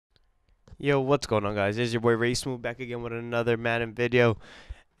Yo, what's going on, guys? It's your boy Ray Smooth back again with another Madden video.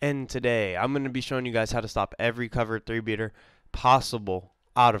 And today I'm going to be showing you guys how to stop every cover 3 beater possible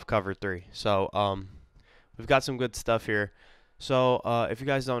out of cover 3. So, we've got some good stuff here. So, if you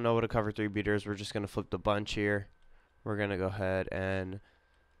guys don't know what a cover 3 beater is, we're just going to flip the bunch here. We're going to go ahead and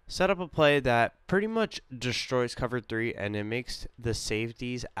set up a play that pretty much destroys cover 3, and it makes the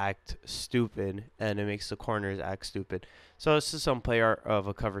safeties act stupid, and it makes the corners act stupid. So this is some play art of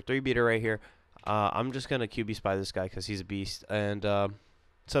a cover 3 beater right here. I'm just going to QB spy this guy because he's a beast. And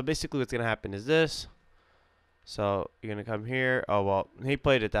so basically what's going to happen is this. So you're going to come here. Oh, well, he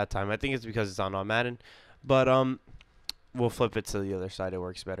played it that time. I think it's because it's on Madden. But we'll flip it to the other side. It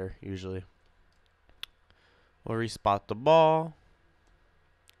works better usually. We'll respot the ball.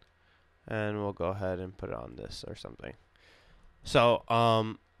 And we'll go ahead and put it on this or something. So,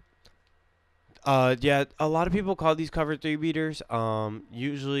 yeah, a lot of people call these cover 3 beaters.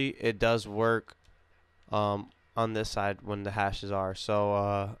 Usually it does work, on this side when the hashes are.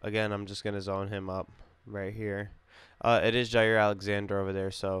 So, again, I'm just going to zone him up right here. It is Jair Alexander over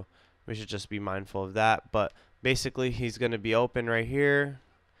there, so we should just be mindful of that. But basically, he's going to be open right here.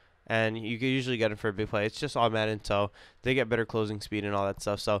 And you can usually get him for a big play. It's just all Madden, so they get better closing speed and all that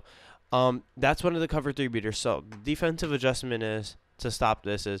stuff. So, that's one of the cover 3 beaters. So the defensive adjustment is to stop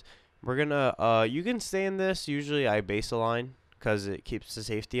this is we're gonna you can stay in this. Usually I base a line because it keeps the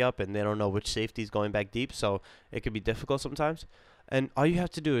safety up and they don't know which safety is going back deep, so it could be difficult sometimes. And all you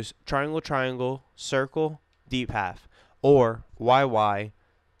have to do is triangle, triangle, circle, deep half, or YY,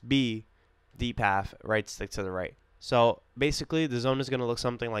 B, deep half, right stick to the right. So basically the zone is gonna look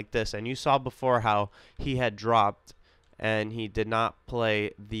something like this. And you saw before how he had dropped and he did not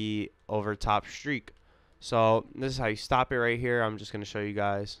play the over top streak. So this is how you stop it right here. I'm just going to show you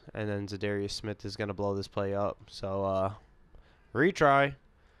guys. And then Zadarius Smith is going to blow this play up. So retry.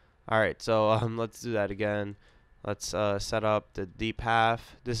 Alright, so let's do that again. Let's set up the deep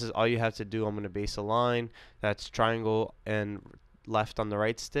half. This is all you have to do. I'm going to base a line. That's triangle and left on the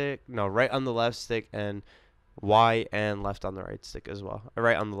right stick. No, right on the left stick and Y and left on the right stick as well.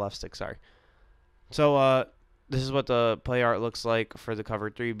 Right on the left stick, sorry. So this is what the play art looks like for the cover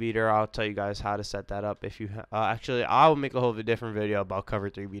 3 beater. I'll tell you guys how to set that up. If you actually, I'll make a whole different video about cover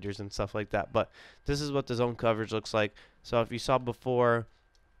 3 beaters and stuff like that. But this is what the zone coverage looks like. So if you saw before,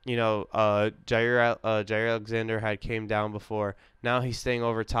 you know, Jair Alexander had came down before. Now he's staying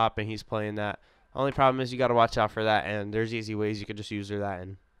over top and he's playing that. Only problem is you got to watch out for that. And there's easy ways you could just use that,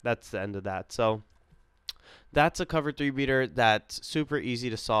 and that's the end of that. So that's a cover 3 beater that's super easy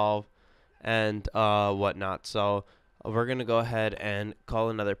to solve and whatnot. So we're gonna go ahead and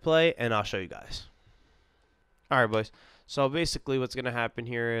call another play and I'll show you guys. Alright, boys, so basically what's gonna happen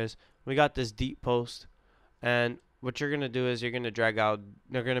here is we got this deep post, and what you're gonna do is you're gonna drag out,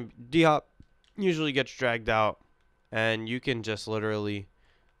 they're gonna D-hop usually gets dragged out, and you can just literally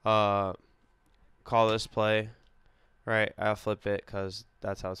call this play. Right, I'll flip it because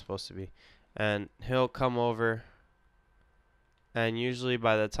that's how it's supposed to be, and he'll come over. And usually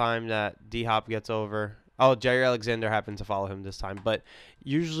by the time that D-Hop gets over, oh, Jair Alexander happened to follow him this time. But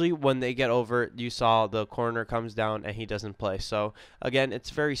usually when they get over, you saw the corner comes down and he doesn't play. So, again, it's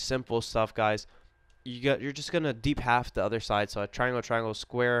very simple stuff, guys. You're just going to deep half the other side. So a triangle, triangle,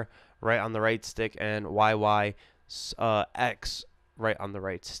 square right on the right stick, and YY, X right on the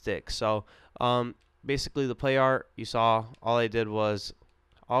right stick. So basically the play art, you saw all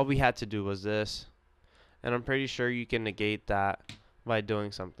we had to do was this. And I'm pretty sure you can negate that by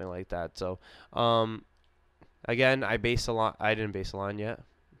doing something like that. So, again, I didn't base a line yet.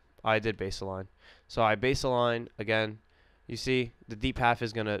 I did base a line. So I base a line again. You see, the deep half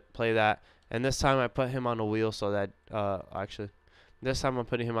is gonna play that, and this time I put him on a wheel so that this time I'm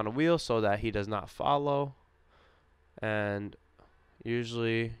putting him on a wheel so that he does not follow. And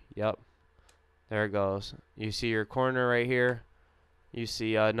usually, yep, there it goes. You see your corner right here. You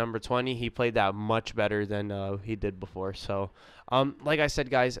see number 20, he played that much better than he did before. So, like I said,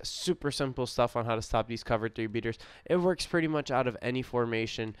 guys, super simple stuff on how to stop these cover 3 beaters. It works pretty much out of any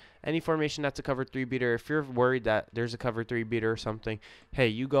formation. Any formation that's a cover 3 beater. If you're worried that there's a cover 3 beater or something, hey,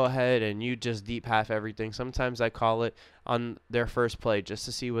 you go ahead and you just deep half everything. Sometimes I call it on their first play just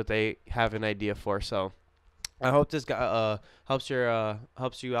to see what they have an idea for. So, I hope this helps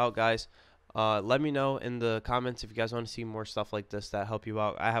you out, guys. Let me know in the comments if you guys want to see more stuff like this that help you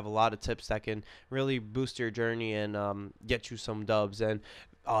out. I have a lot of tips that can really boost your journey and get you some dubs. And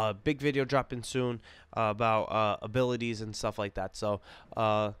big video dropping soon about abilities and stuff like that. So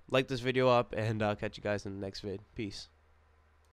like this video up, and I'll catch you guys in the next vid. Peace.